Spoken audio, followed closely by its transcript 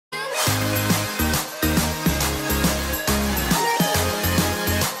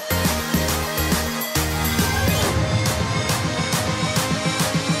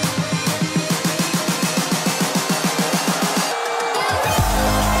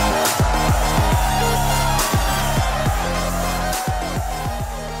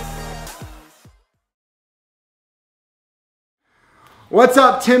What's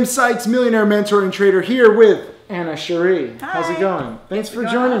up? Tim Sykes, millionaire mentor and trader, here with Anna Cherie. Hi. How's it going? Thanks for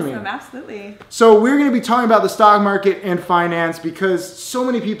going joining awesome. me. Absolutely. So we're going to be talking about the stock market and finance because so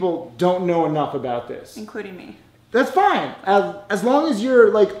many people don't know enough about this. Including me. That's fine. As long as you're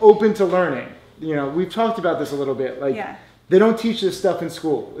like open to learning. You know, we've talked about this a little bit. Like, Yeah. they don't teach this stuff in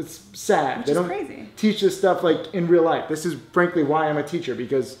school. It's sad. Which they is don't crazy. teach this stuff like in real life. This is frankly why I'm a teacher,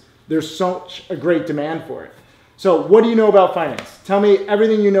 because there's such a great demand for it. So what do you know about finance? Tell me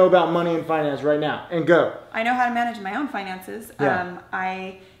everything you know about money and finance right now, and go. I know how to manage my own finances. Yeah.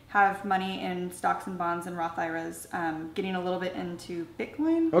 I have money in stocks and bonds and Roth IRAs, getting a little bit into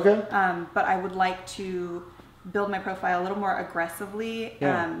Bitcoin. Okay. But I would like to build my profile a little more aggressively,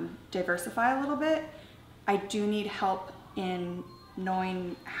 Yeah. diversify a little bit. I do need help in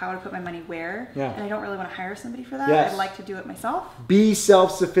knowing how to put my money where, Yeah. and I don't really want to hire somebody for that. Yes. I'd like to do it myself. Be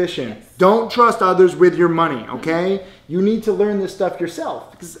self-sufficient. Yes. Don't trust others with your money, okay? You need to learn this stuff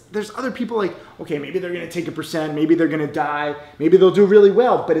yourself, because there's other people like, okay, maybe they're going to take a percent, maybe they're going to die, maybe they'll do really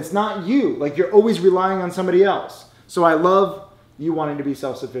well, but it's not you. Like, you're always relying on somebody else. So I love you wanting to be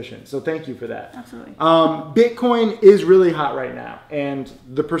self-sufficient. So thank you for that. Absolutely. Bitcoin is really hot right now, and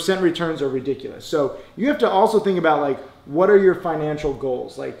the percent returns are ridiculous. So you have to also think about, like, what are your financial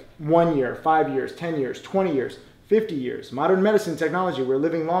goals? Like 1 year, 5 years, 10 years, 20 years, 50 years. Modern medicine, technology, we're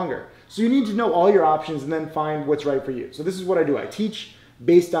living longer. So you need to know all your options and then find what's right for you. So this is what I do. I teach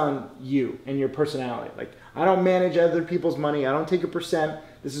based on you and your personality. Like, I don't manage other people's money. I don't take a percent.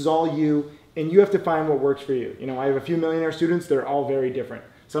 This is all you. And you have to find what works for you. You know, I have a few millionaire students. They're all very different.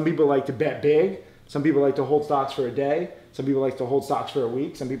 Some people like to bet big. Some people like to hold stocks for a day. Some people like to hold stocks for a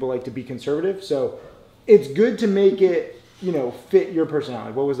week. Some people like to be conservative. So it's good to make it, you know, fit your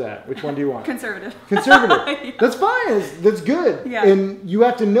personality. What was that? Which one do you want? Conservative. Conservative. Yeah. That's fine. That's good. Yeah. And you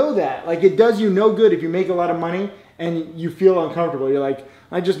have to know that. Like, it does you no good if you make a lot of money and you feel uncomfortable. You're like,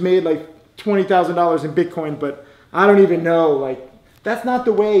 I just made like $20,000 in Bitcoin, but I don't even know, like, that's not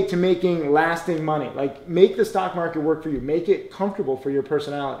the way to making lasting money. Like, make the stock market work for you. Make it comfortable for your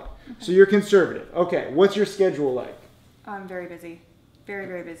personality. Okay. So you're conservative. Okay, what's your schedule like? I'm very busy. Very,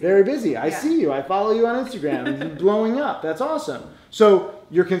 very busy. Very busy. I Yeah. see you. I follow you on Instagram. You're blowing up. That's awesome. So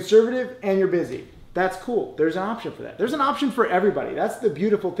you're conservative and you're busy. That's cool. There's an option for that. There's an option for everybody. That's the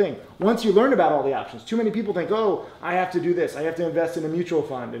beautiful thing. Once you learn about all the options, too many people think, oh, I have to do this. I have to invest in a mutual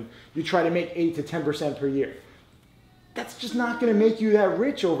fund. And you try to make 8 to 10% per year. That's just not going to make you that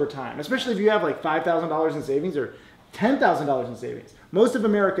rich over time, especially if you have like $5,000 in savings or $10,000 in savings. Most of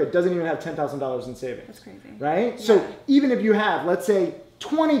America doesn't even have $10,000 in savings. That's crazy. Right? Yeah. So even if you have, let's say,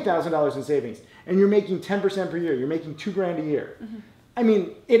 $20,000 in savings and you're making 10% per year, you're making $2,000 a year. Mm-hmm. I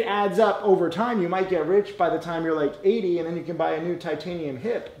mean, it adds up over time. You might get rich by the time you're like 80 and then you can buy a new titanium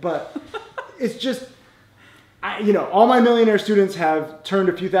hip, but it's just, you know, all my millionaire students have turned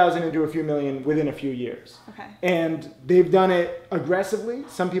a few thousand into a few million within a few years. Okay. And they've done it aggressively.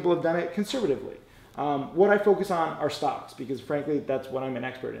 Some people have done it conservatively. What I focus on are stocks because, frankly, that's what I'm an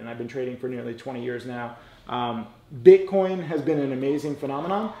expert in. I've been trading for nearly 20 years now. Bitcoin has been an amazing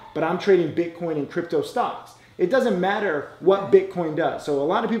phenomenon, but I'm trading Bitcoin and crypto stocks. It doesn't matter what Bitcoin does. So a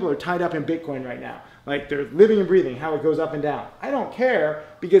lot of people are tied up in Bitcoin right now. Like, they're living and breathing how it goes up and down. I don't care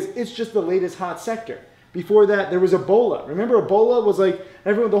because it's just the latest hot sector. Before that, there was Ebola. Remember Ebola was like,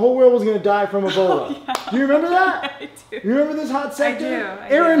 the whole world was going to die from Ebola. Oh, yeah. Do you remember that? I do. You remember this hot sector? I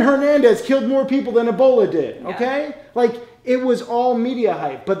Aaron do. Hernandez killed more people than Ebola did, Yeah. okay? Like, it was all media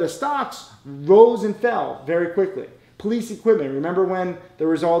hype, but the stocks rose and fell very quickly. Police equipment. Remember when there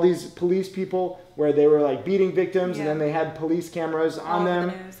was all these police people where they were like beating victims and Yeah. then they had police cameras on All over them?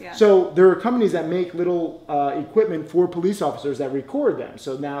 the news, yeah. So there are companies that make little equipment for police officers that record them.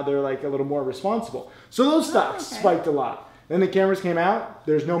 So now they're like a little more responsible. So those stocks okay. spiked a lot. Then the cameras came out.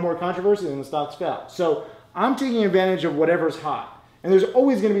 There's no more controversy and the stocks fell. So I'm taking advantage of whatever's hot. And there's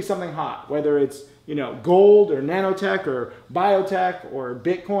always going to be something hot, whether it's, you know, gold or nanotech or biotech or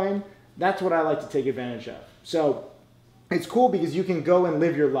Bitcoin. That's what I like to take advantage of. So it's cool because you can go and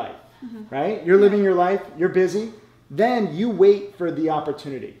live your life, right? You're living your life, you're busy, then you wait for the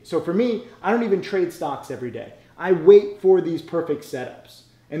opportunity. So for me, I don't even trade stocks every day. I wait for these perfect setups.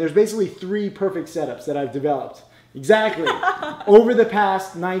 And there's basically 3 perfect setups that I've developed. Exactly. Over the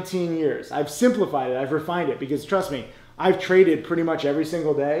past 19 years. I've simplified it, I've refined it because trust me, I've traded pretty much every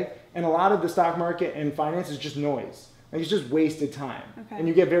single day and a lot of the stock market and finance is just noise. Like, it's just wasted time. Okay. And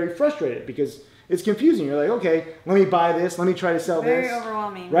you get very frustrated because it's confusing. You're like, okay, let me buy this. Let me try to sell Very this.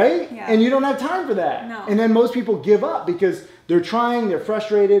 overwhelming. Right? Yeah. And you don't have time for that. No. And then most people give up because they're trying, they're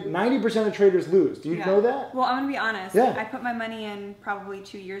frustrated. 90% of traders lose. Do you Yeah. know that? Well, I'm going to be honest. Yeah. I put my money in probably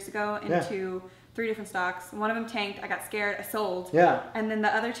 2 years ago into 3 different stocks. One of them tanked. I got scared. I sold. Yeah. And then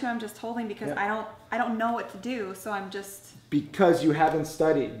the other 2 I'm just holding because I don't know what to do. So I'm just because you haven't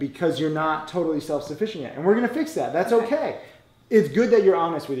studied, because you're not totally self-sufficient yet. And we're going to fix that. That's okay. It's good that you're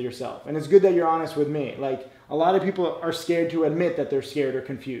honest with yourself, and it's good that you're honest with me. Like, a lot of people are scared to admit that they're scared or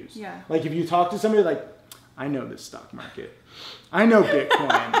confused. Yeah. Like, if you talk to somebody like, I know this stock market. I know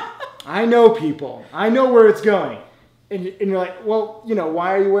Bitcoin. I know people. I know where it's going. And you're like, well, you know,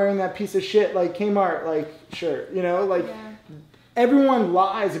 why are you wearing that piece of shit like Kmart like shirt? You know, like everyone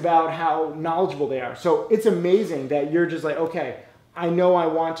lies about how knowledgeable they are. So it's amazing that you're just like, okay, I know I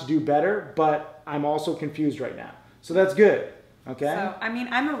want to do better, but I'm also confused right now. So that's good. Okay. So, I mean,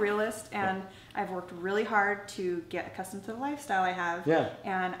 I'm a realist, and I've worked really hard to get accustomed to the lifestyle I have. Yeah.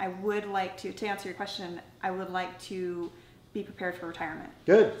 And I would like to answer your question, I would like to be prepared for retirement.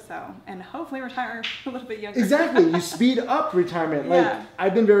 Good. So, and hopefully retire a little bit younger. Exactly. You speed up retirement. Like,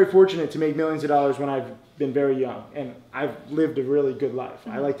 I've been very fortunate to make millions of dollars when I've been very young, and I've lived a really good life.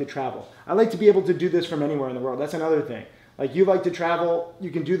 I like to travel. I like to be able to do this from anywhere in the world. That's another thing. Like, you like to travel, you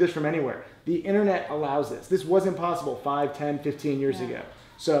can do this from anywhere. The internet allows this. This wasn't possible 5, 10, 15 years ago.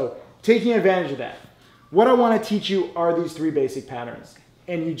 So taking advantage of that. What I want to teach you are these 3 basic patterns.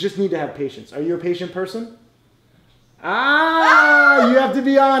 And you just need to have patience. Are you a patient person? You have to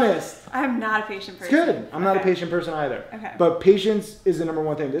be honest. I'm not a patient person. It's good. I'm not a patient person either. Okay. But patience is the number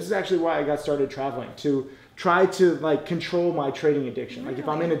one thing. This is actually why I got started traveling, to try to like control my trading addiction. Like, if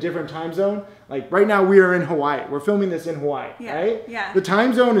I'm in a different time zone, like right now we are in Hawaii. We're filming this in Hawaii, right? Yeah. The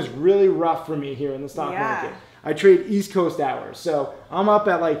time zone is really rough for me here in the stock market. I trade East Coast hours. So I'm up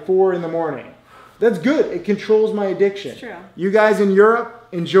at like 4 in the morning. That's good. It controls my addiction. It's true. You guys in Europe,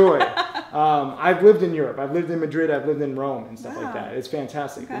 enjoy. I've lived in Europe. I've lived in Madrid. I've lived in Rome and stuff like that. It's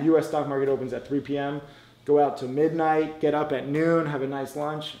fantastic. The U.S. stock market opens at 3 p.m. Go out till midnight. Get up at noon. Have a nice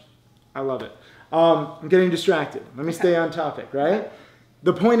lunch. I love it. I'm getting distracted. Let me stay on topic, right?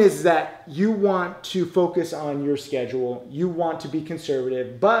 The point is that you want to focus on your schedule. You want to be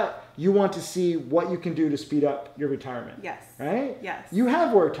conservative, but you want to see what you can do to speed up your retirement. Yes. Right? Yes. You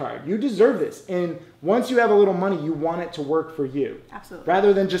have worked hard. You deserve this. And once you have a little money, you want it to work for you. Absolutely.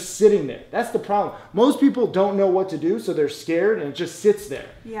 Rather than just sitting there. That's the problem. Most people don't know what to do, so they're scared and it just sits there.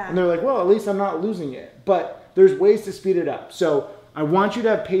 Yeah. And they're like, well, at least I'm not losing it. But there's ways to speed it up. So I want you to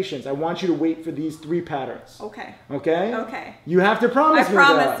have patience. I want you to wait for these 3 patterns. Okay. Okay? Okay. You have to promise me. I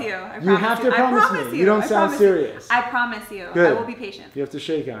promise you. You have to promise me. You don't sound serious. I promise you. Good. I will be patient. You have to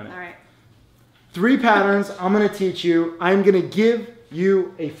shake on it. All right. 3 patterns I'm going to teach you. I'm going to give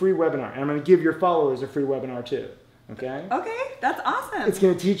you a free webinar. And I'm going to give your followers a free webinar too. Okay? Okay. That's awesome. It's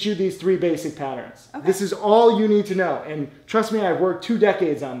going to teach you these 3 basic patterns. Okay. This is all you need to know. And trust me, I've worked 2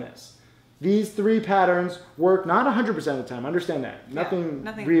 decades on this. These 3 patterns work not 100% of the time. Understand that. Nothing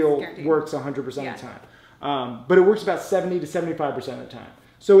real guaranteed. works 100% of the time. But it works about 70 to 75% of the time.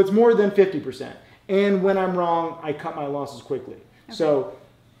 So it's more than 50%. And when I'm wrong, I cut my losses quickly. Okay. So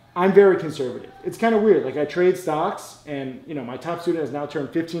I'm very conservative. It's kind of weird. Like, I trade stocks, and you know, my top student has now turned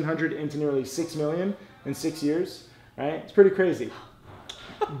 1,500 into nearly 6 million in 6 years. Right? It's pretty crazy.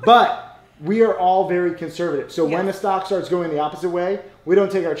 But we are all very conservative. So when a stock starts going the opposite way, we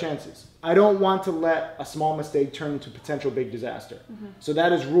don't take our chances. I don't want to let a small mistake turn into a potential big disaster. So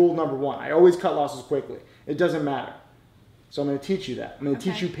that is rule number 1. I always cut losses quickly. It doesn't matter. So I'm going to teach you that. I'm going to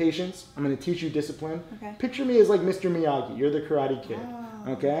teach you patience. I'm going to teach you discipline. Picture me as like Mr. Miyagi. You're the Karate Kid.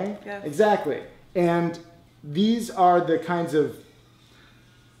 Okay? Yes. Exactly. And these are the kinds of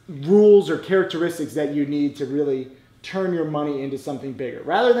rules or characteristics that you need to really turn your money into something bigger,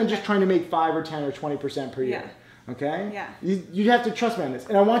 rather than just trying to make 5 or 10 or 20% per year. Okay? Yeah. You have to trust me on this.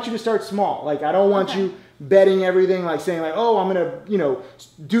 And I want you to start small. Like, I don't want you betting everything, like saying like, oh, I'm going to, you know,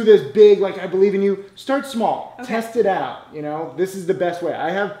 do this big, like I believe in you. Start small. Test it out. You know, this is the best way. I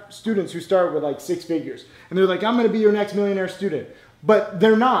have students who start with like 6 figures and they're like, I'm going to be your next millionaire student. But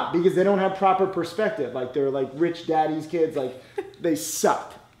they're not, because they don't have proper perspective. Like, they're like rich daddy's kids. Like, they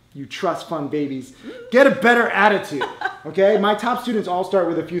suck. You trust fund babies. Get a better attitude. Okay? My top students all start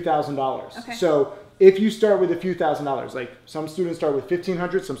with a few $1,000s. Okay. So if you start with a few $1,000s, like some students start with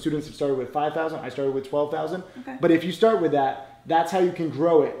 1,500, some students have started with 5,000, I started with 12,000. Okay. But if you start with that, that's how you can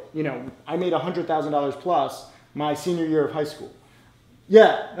grow it. You know, I made $100,000 plus my senior year of high school.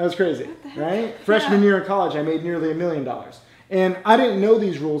 Yeah, that was crazy, right? Freshman year in college, I made nearly $1 million. And I didn't know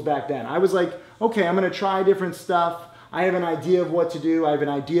these rules back then. I was like, okay, I'm going to try different stuff. I have an idea of what to do. I have an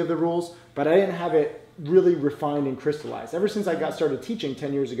idea of the rules, but I didn't have it really refined and crystallized. Ever since I got started teaching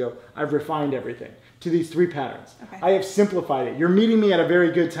 10 years ago, I've refined everything to these 3 patterns. Okay. I have simplified it. You're meeting me at a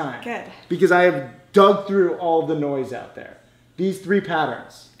very good time. Good. Because I have dug through all the noise out there. these 3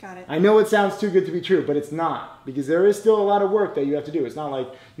 patterns. Got it. I know it sounds too good to be true, but it's not, because there is still a lot of work that you have to do. It's not like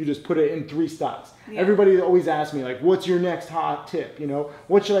you just put it in 3 stocks. Yeah. Everybody always asks me, like, what's your next hot tip? You know,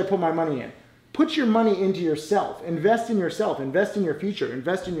 what should I put my money in? Put your money into yourself. Invest in yourself. Invest in your future.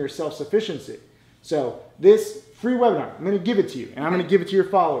 Invest in your self-sufficiency. So this free webinar, I'm going to give it to you, and I'm going to give it to your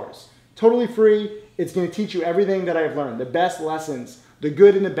followers. Totally free. It's going to teach you everything that I've learned, the best lessons, the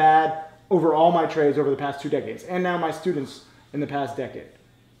good and the bad, over all my trades over the past 2 decades, and now my students in the past decade.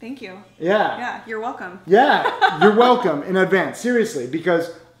 Thank you. Yeah. Yeah, you're welcome. Yeah, you're welcome in advance, seriously,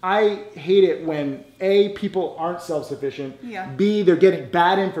 because I hate it when A, people aren't self-sufficient, Yeah. B, they're getting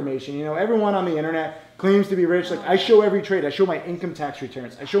bad information. You know, everyone on the internet claims to be rich. Like, I show every trade. I show my income tax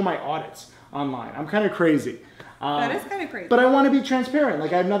returns. I show my audits online. I'm kind of crazy. That is kind of crazy. But I want to be transparent.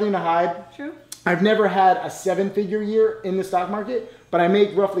 Like, I have nothing to hide. True. I've never had a 7-figure year in the stock market, but I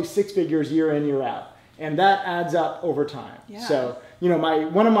make roughly 6 figures year in, year out. And that adds up over time. Yeah. So, you know,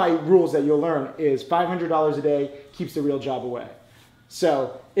 one of my rules that you'll learn is $500 a day keeps the real job away.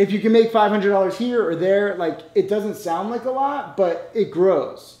 So if you can make $500 here or there, like, it doesn't sound like a lot, but it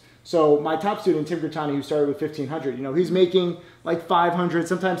grows. So my top student, Tim Grittani, who started with $1,500, you know, he's making like 500,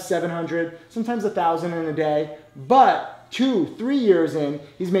 sometimes 700, sometimes 1,000 in a day. But 2-3 years in,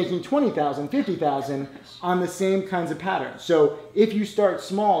 he's making 20,000, 50,000 on the same kinds of patterns. So if you start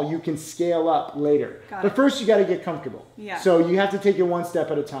small, you can scale up later. But first you got to get comfortable. Yeah. So you have to take it one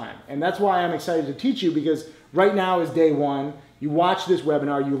step at a time. And that's why I'm excited to teach you, because right now is day 1. You watch this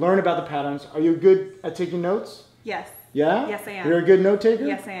webinar, you learn about the patterns. Are you good at taking notes? Yes. Yeah? Yes, I am. You're a good note taker?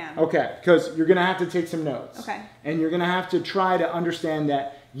 Yes, I am. Okay, because you're going to have to take some notes. Okay. And you're going to have to try to understand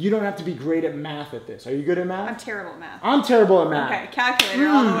that you don't have to be great at math at this. Are you good at math? I'm terrible at math. I'm terrible at math. Okay, calculator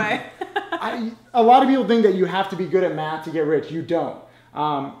all the way. A lot of people think that you have to be good at math to get rich. You don't.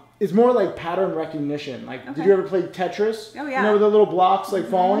 It's more like pattern recognition. Like, did you ever play Tetris? Oh, yeah. You know, the little blocks like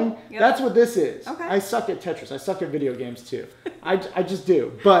falling? Yep. That's what this is. Okay. I suck at Tetris. I suck at video games too. I just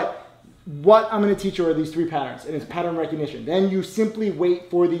do. But what I'm going to teach you are these 3 patterns, and it's pattern recognition. Then you simply wait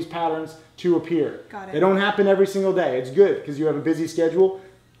for these patterns to appear. Got it. They don't happen every single day. It's good because you have a busy schedule,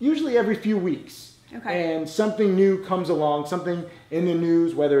 usually every few weeks. Okay. And something new comes along, something in the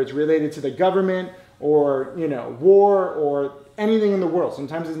news, whether it's related to the government or, you know, war or anything in the world.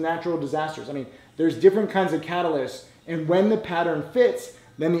 Sometimes it's natural disasters. I mean, there's different kinds of catalysts, and when the pattern fits,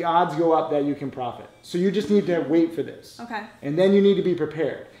 then the odds go up that you can profit. So you just need to wait for this. Okay. And then you need to be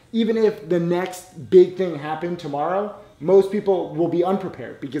prepared. Even if the next big thing happened tomorrow, most people will be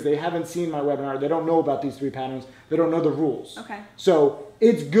unprepared because they haven't seen my webinar. They don't know about these 3 patterns. They don't know the rules. Okay. So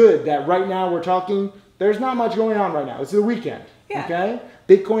it's good that right now we're talking. There's not much going on right now. It's the weekend. Yeah. Okay?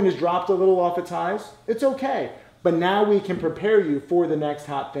 Bitcoin has dropped a little off its highs. It's okay. But now we can prepare you for the next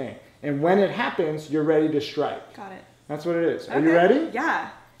hot thing. And when it happens, you're ready to strike. Got it. That's what it is. Are you ready?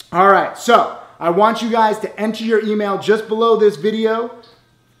 Yeah. All right. So I want you guys to enter your email just below this video.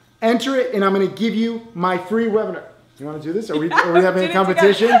 Enter it, and I'm going to give you my free webinar. You want to do this? Are we having a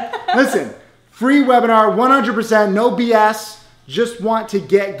competition? Listen, free webinar, 100%, no BS. Just want to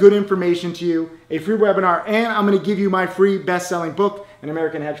get good information to you. A free webinar, and I'm going to give you my free best-selling book, An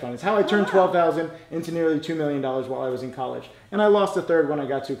American Hedge Fund. It's how I turned $12,000 into nearly $2 million while I was in college. And I lost a third when I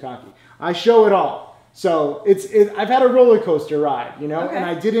got too cocky. I show it all. So I've had a roller coaster ride, you know, and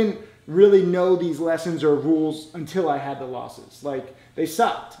I didn't really know these lessons or rules until I had the losses. Like, they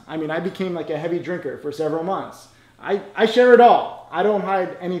sucked. I mean, I became like a heavy drinker for several months. I share it all. I don't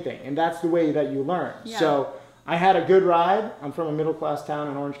hide anything, and that's the way that you learn. Yeah. So I had a good ride. I'm from a middle-class town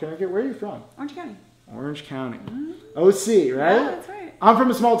in Orange, Connecticut. Where are you from? Orange County. Orange County. OC, right? Yeah, that's right. I'm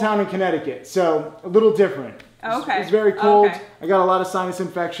from a small town in Connecticut, so a little different. Oh, okay. It's very cold. Okay. I got a lot of sinus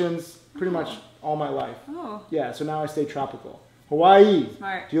infections pretty much all my life. Oh. Yeah, so now I stay tropical. Hawaii.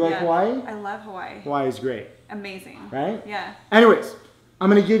 Smart. Do you like Hawaii? I love Hawaii. Hawaii's great. Amazing. Right? Yeah. Anyways, I'm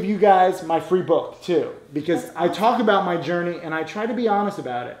going to give you guys my free book too, because I talk about my journey and I try to be honest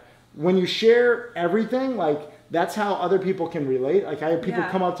about it. When you share everything, like, that's how other people can relate. Like, I have people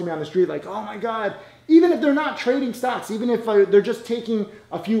come up to me on the street like, oh my God, even if they're not trading stocks, even if they're just taking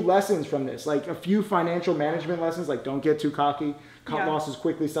a few lessons from this, like a few financial management lessons, like don't get too cocky, cut losses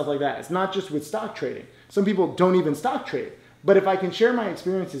quickly, stuff like that. It's not just with stock trading. Some people don't even stock trade. But if I can share my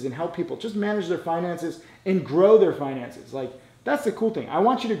experiences and help people just manage their finances and grow their finances, like, that's the cool thing. I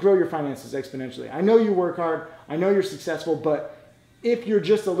want you to grow your finances exponentially. I know you work hard. I know you're successful. But if you're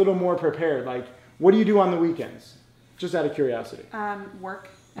just a little more prepared, like, what do you do on the weekends? Just out of curiosity. Work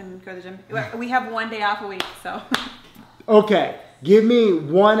and go to the gym. We have 1 day off a week, so. Okay. Give me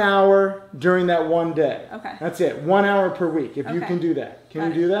 1 hour during that one day. Okay. That's it. 1 hour per week. If you Okay. can do that. Can Got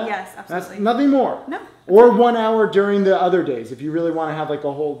you it. do that? Yes, absolutely. That's nothing more. No. Or 1 hour during the other days if you really want to have like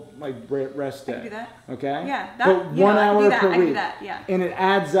a whole like rest day. I can do that. Okay? Yeah. But 1 I can hour do that. per I can do week. that, yeah. And it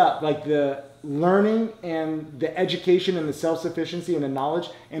adds up, like the learning and the education and the self-sufficiency and the knowledge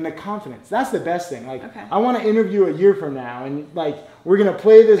and the confidence. That's the best thing. Like Okay. I want to interview a year from now and like we're gonna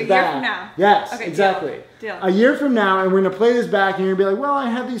play this A year back. from now? Yes, Okay, exactly. deal. A year from now, and we're gonna play this back, and you're gonna be like, "Well, I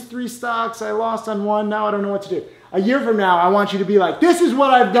had these 3 stocks. I lost on one. Now I don't know what to do." A year from now, I want you to be like, "This is what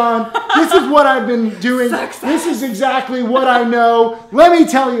I've done. This is what I've been doing. This is exactly what I know. Let me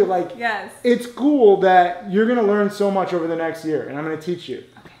tell you." Like, Yes. it's cool that you're gonna learn so much over the next year, and I'm gonna teach you.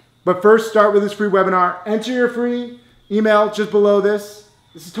 Okay. But first, start with this free webinar. Enter your free email just below this.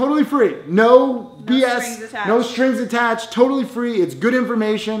 This is totally free. No BS. Strings attached. No strings attached. Totally free. It's good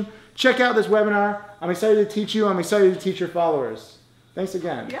information. Check out this webinar. I'm excited to teach you. I'm excited to teach your followers. Thanks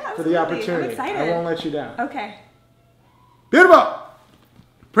again Yeah, for the absolutely. opportunity. I'm excited. I won't let you down. Okay. Beautiful.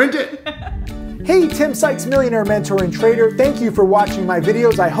 Print it. Hey, Tim Sykes, Millionaire Mentor and Trader. Thank you for watching my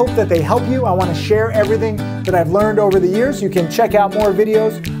videos. I hope that they help you. I want to share everything that I've learned over the years. You can check out more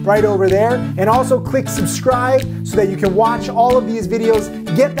videos right over there. And also click subscribe so that you can watch all of these videos,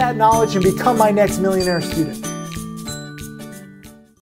 get that knowledge, and become my next millionaire student.